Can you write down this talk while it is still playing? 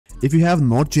If you have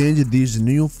not changed these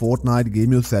new Fortnite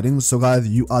GameUserSettings settings, so guys,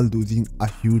 you are losing a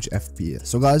huge FPS.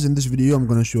 So guys, in this video, I'm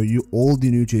gonna show you all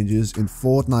the new changes in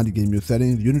Fortnite GameUserSettings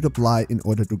settings you need to apply in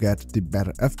order to get the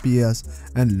better FPS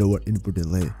and lower input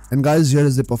delay. And guys, here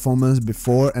is the performance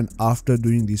before and after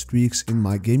doing these tweaks in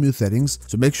my GameUserSettings settings.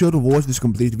 So make sure to watch this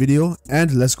complete video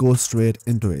and let's go straight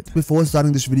into it. Before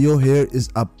starting this video, here is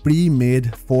a pre-made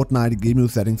Fortnite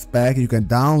GameUserSettings settings pack you can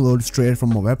download straight from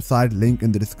my website, link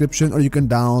in the description, or you can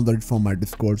download it from my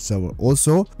Discord server.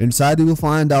 Also, inside you will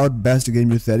find out best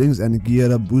GameUserSettings settings and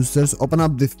gear up boosters. Open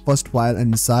up this first file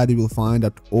and inside you will find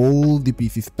out all the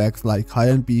PC specs like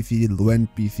high-end PC, low-end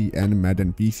PC, and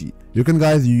mid-end PC. You can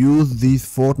guys use this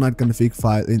Fortnite config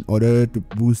file in order to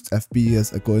boost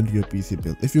FPS according to your PC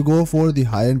build. If you go for the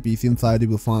high-end PC, inside you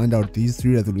will find out these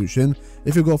 3 resolution.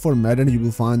 If you go for mid-end, you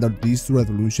will find out these 2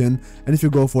 resolution, and if you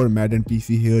go for mid-end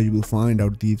PC, here you will find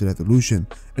out these resolution.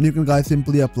 And you can guys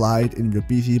simply apply it in your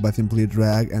PC by simply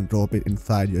drag and drop it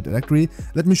inside your directory.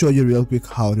 Let me show you real quick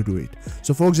how to do it.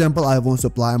 So for example, I want to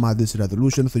apply this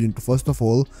resolution, so you need to first of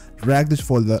all drag this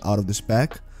folder out of this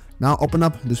pack. Now open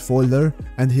up this folder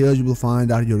and here you will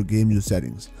find out your GameUserSettings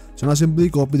settings. So now simply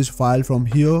copy this file from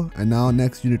here, and now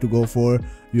next you need to go for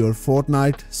your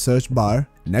Fortnite search bar.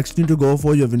 Next you need to go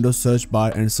for your Windows search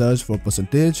bar and search for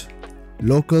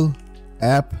 %local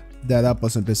app data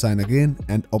 %sign again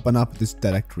and open up this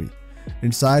directory.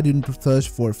 Inside you need to search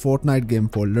for Fortnite game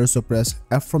folder, so press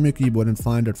F from your keyboard and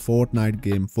find that Fortnite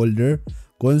game folder.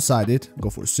 Go inside it, go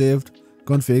for saved,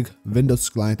 config, Windows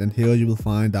client, and here you will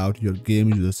find out your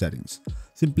GameUserSettings settings.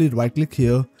 Simply right click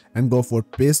here and go for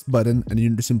paste button, and you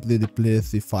need to simply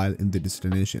replace the file in the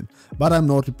destination. But I'm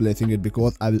not replacing it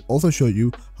because I will also show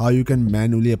you how you can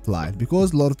manually apply it,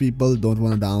 because a lot of people don't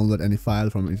want to download any file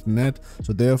from internet.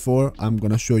 So therefore I'm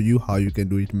gonna show you how you can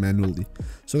do it manually.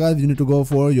 So guys, you need to go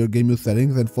for your GameUserSettings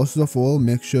settings, and first of all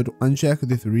make sure to uncheck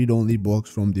this read only box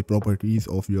from the properties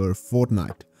of your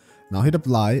Fortnite. Now hit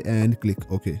apply and click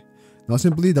OK. Now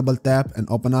simply double tap and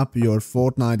open up your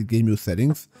Fortnite GameUserSettings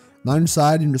settings. Now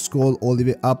inside you need to scroll all the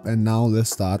way up, and now let's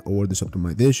start over this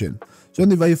optimization. So in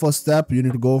the very first step, you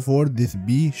need to go for this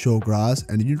B show grass,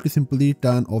 and you need to simply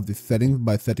turn off the settings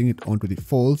by setting it onto the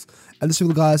false, and this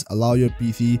will guys allow your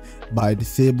PC by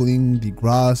disabling the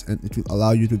grass, and it will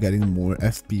allow you to getting more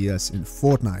FPS in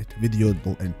Fortnite with your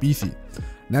low-end PC.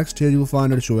 Next, here you will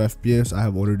find that show FPS. I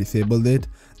have already disabled it.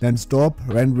 Then stop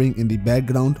rendering in the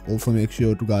background. Also make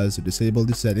sure to guys disable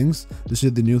the settings. This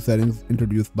is the new settings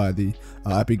introduced by the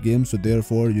Epic Games, so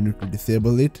therefore you need to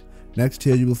disable it. Next,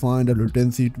 here you will find a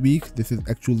latency tweak. This is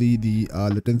actually the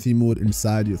latency mode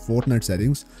inside your Fortnite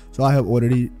settings, so I have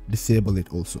already disabled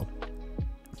it also.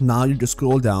 Now you need to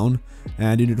scroll down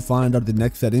and you need to find out the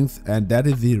next settings, and that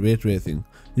is the ray tracing.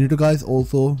 You need to guys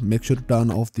also make sure to turn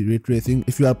off the ray tracing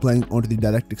if you are playing onto the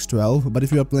DirectX 12, but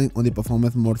if you are playing on the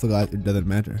performance mode, so guys, it doesn't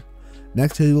matter.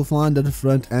 Next, here you will find that the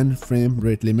front end frame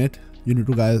rate limit. You need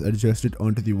to guys adjust it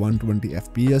onto the 120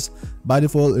 FPS. By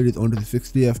default it is onto the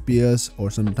 60 FPS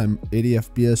or sometimes 80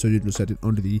 FPS, so you need to set it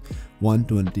onto the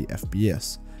 120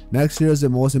 FPS. Next, here is the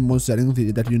most important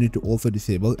setting that you need to also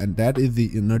disable, and that is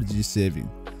the energy saving.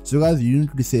 So guys, you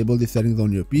need to disable the settings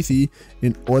on your PC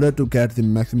in order to get the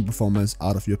maximum performance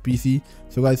out of your PC.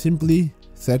 So guys, simply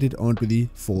set it onto the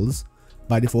false.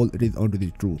 By default it is onto the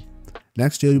true.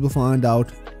 Next, here you will find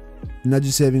out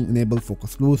energy saving enable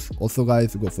focus loose. Also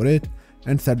guys, go for it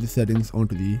and set the settings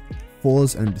onto the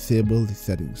false and disable the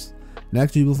settings.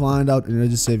 Next, you will find out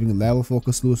energy saving level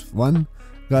focus loose 1.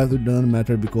 Guys, it doesn't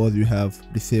matter because you have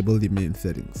disabled the main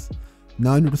settings.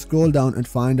 Now you need to scroll down and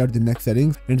find out the next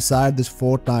settings inside this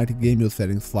Fortnite GameUserSettings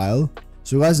settings file.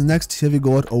 So guys, next here we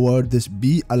got over this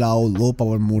be allow low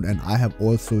power mode, and I have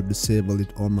also disabled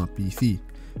it on my PC.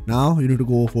 Now you need to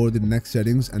go for the next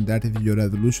settings, and that is your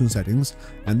resolution settings,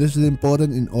 and this is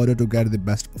important in order to get the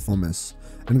best performance.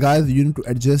 And guys, you need to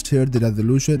adjust here the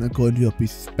resolution according to your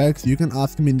PC specs. You can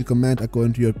ask me in the comment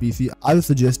according to your PC. I will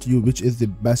suggest you which is the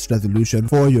best resolution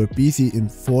for your PC in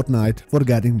Fortnite for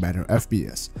getting better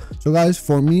FPS. So guys,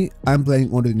 for me, I'm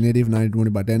playing on the native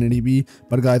 920 by 1080p,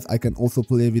 but guys, I can also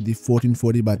play with the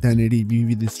 1440 by 1080p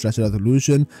with the stretch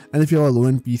resolution. And if you have a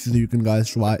low-end PC, you can guys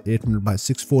try 800 by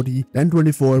 640,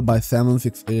 1024 by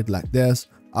 768 like this.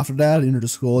 After that, you need to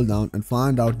scroll down and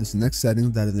find out this next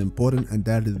setting that is important, and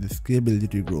that is the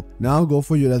scalability group. Now go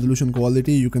for your resolution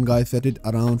quality. You can guys set it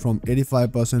around from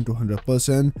 85% to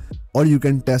 100%, or you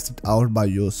can test it out by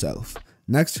yourself.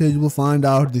 Next, here you will find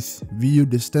out this view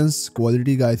distance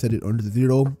quality. Guys, set it onto the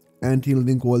 0.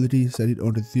 Anti-aliasing quality, set it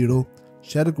onto 0.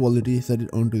 Shadow quality, set it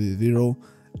onto the 0.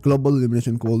 global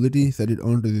illumination quality, set it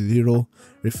on to the 0,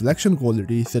 reflection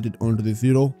quality, set it on to the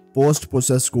 0,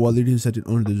 post-process quality, set it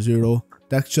on to the 0,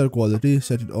 texture quality,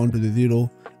 set it on to the 0,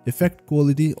 effect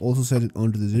quality, also set it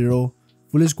on to the 0,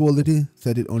 footage quality,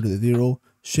 set it on to the 0,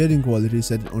 shading quality,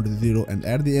 set it onto the 0, and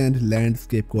at the end,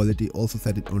 landscape quality, also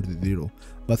set it onto the 0.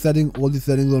 By setting all the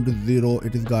settings onto the 0,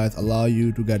 it is guys allow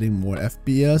you to getting more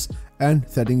FPS, and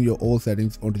setting your all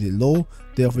settings onto the low,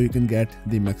 therefore you can get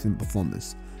the maximum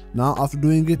performance. Now after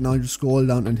doing it, now you scroll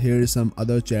down and here is some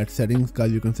other chat settings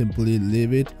guys, you can simply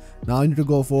leave it. Now you need to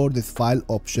go for this file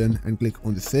option and click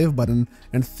on the save button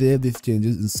and save these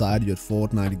changes inside your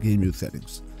Fortnite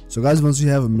GameUserSettings. So guys, once you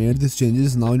have made these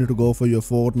changes, now you need to go for your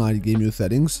Fortnite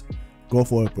GameUserSettings, go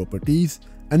for properties,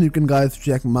 and you can guys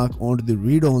check mark onto the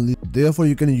read only, therefore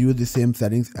you can use the same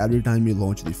settings every time you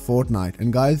launch the Fortnite.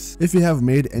 And guys, if you have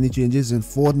made any changes in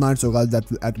Fortnite, so guys that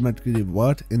will automatically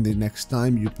revert in the next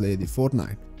time you play the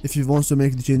Fortnite. If you want to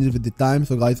make the changes with the time,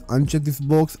 so guys uncheck this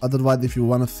box. Otherwise, if you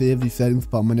want to save the settings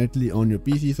permanently on your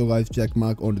PC, so guys check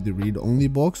mark onto the read only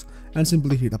box and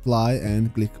simply hit apply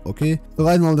and click OK. So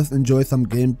guys, now let's enjoy some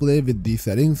gameplay with these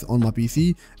settings on my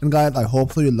PC. And guys, I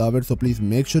hope so you love it, so please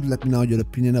make sure to let me know your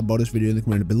opinion about this video in the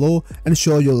comment below and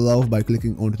show your love by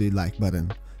clicking onto the like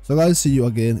button. So guys, see you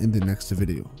again in the next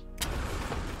video.